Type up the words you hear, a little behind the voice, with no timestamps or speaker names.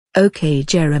Okay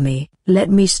Jeremy, let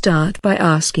me start by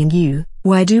asking you,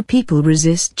 why do people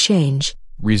resist change?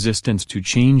 Resistance to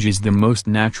change is the most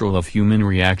natural of human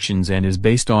reactions and is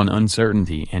based on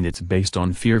uncertainty, and it's based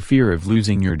on fear of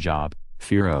losing your job,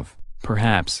 fear of,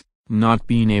 perhaps, not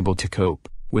being able to cope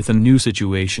with a new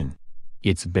situation.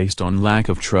 It's based on lack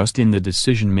of trust in the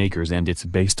decision makers, and it's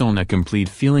based on a complete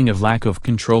feeling of lack of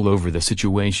control over the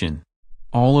situation.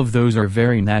 All of those are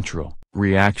very natural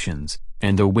reactions,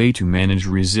 and the way to manage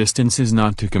resistance is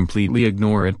not to completely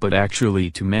ignore it but actually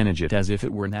to manage it as if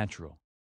it were natural.